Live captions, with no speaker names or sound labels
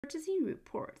Purchasing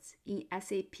reports in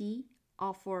SAP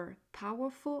offer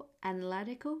powerful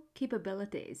analytical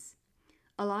capabilities,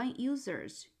 allowing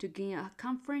users to gain a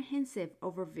comprehensive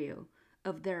overview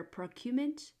of their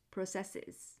procurement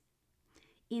processes.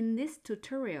 In this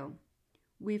tutorial,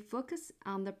 we focus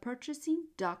on the purchasing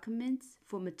documents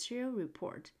for material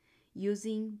report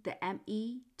using the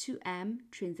ME2M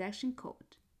transaction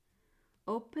code.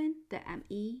 Open the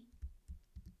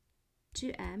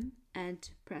ME2M and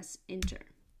press Enter.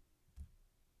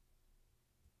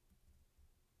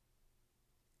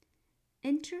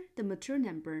 Enter the material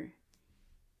number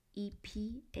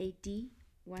EPAD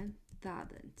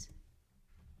 1000.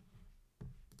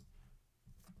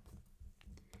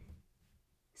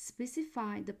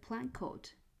 Specify the plant code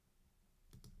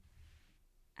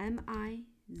ME2M.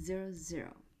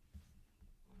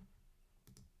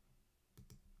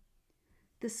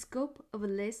 The scope of a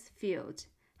list field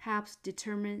helps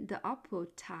determine the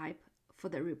output type for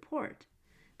the report.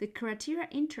 The criteria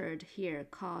entered here,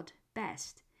 called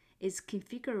BEST, is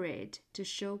configured to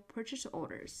show purchase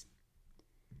orders.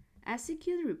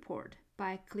 Execute the report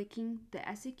by clicking the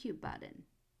Execute button.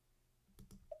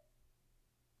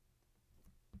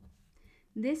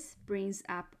 This brings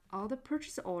up all the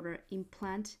purchase orders in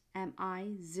plant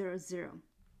ME2M.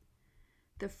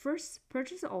 The first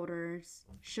purchase orders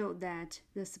show that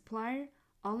the supplier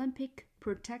Olympic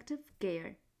protective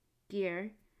gear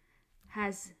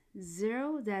has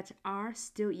 0 that are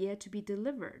still yet to be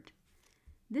delivered.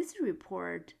 This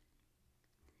report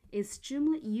is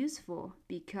extremely useful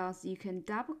because you can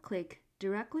double-click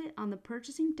directly on the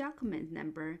purchasing document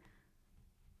number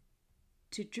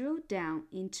to drill down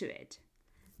into it.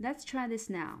 Let's try this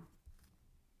now.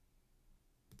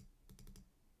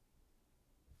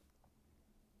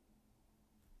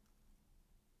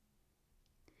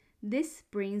 This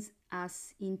brings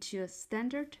us into a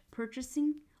standard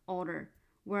purchasing order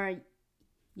where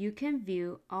you can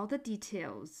view all the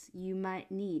details you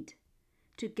might need.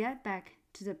 To get back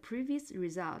to the previous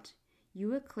result, you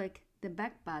will click the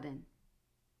Back button.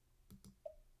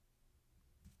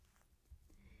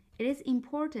 It is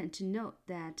important to note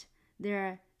that there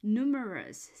are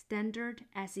numerous standard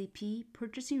SAP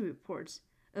purchasing reports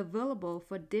available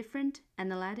for different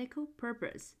analytical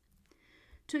purposes.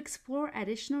 To explore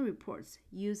additional reports,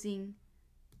 using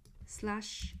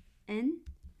 /n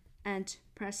and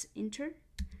press Enter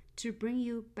to bring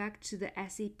you back to the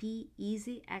SAP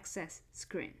Easy Access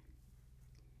screen.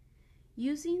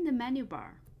 Using the menu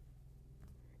bar,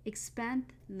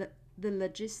 expand the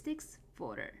Logistics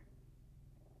folder,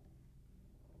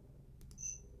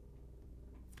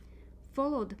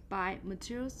 followed by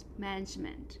Materials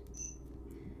Management,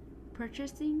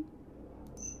 Purchasing,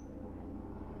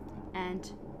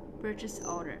 and Purchase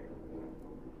Order.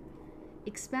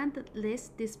 Expand the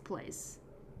list displays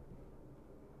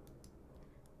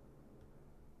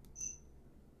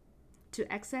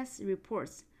to access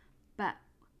reports by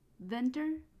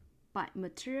vendor, by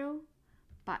material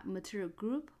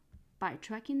group, by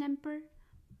tracking number,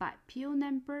 by PO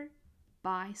number,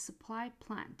 by supply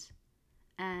plant,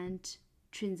 and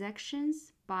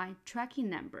transactions by tracking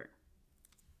number.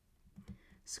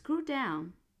 Scroll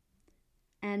down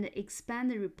and expand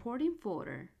the reporting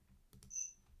folder.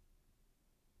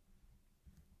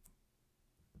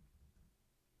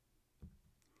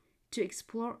 To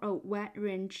explore a wide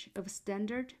range of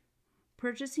standard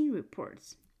purchasing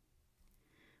reports.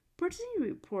 Purchasing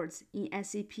reports in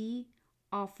SAP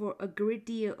offer a great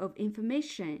deal of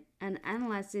information and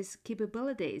analysis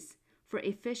capabilities for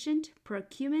efficient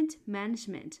procurement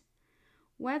management.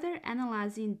 Whether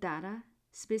analyzing data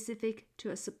specific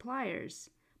to a supplier's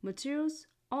materials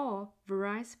or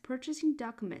various purchasing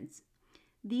documents,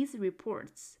 these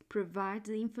reports provide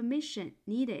the information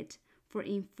needed for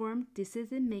informed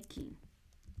decision-making.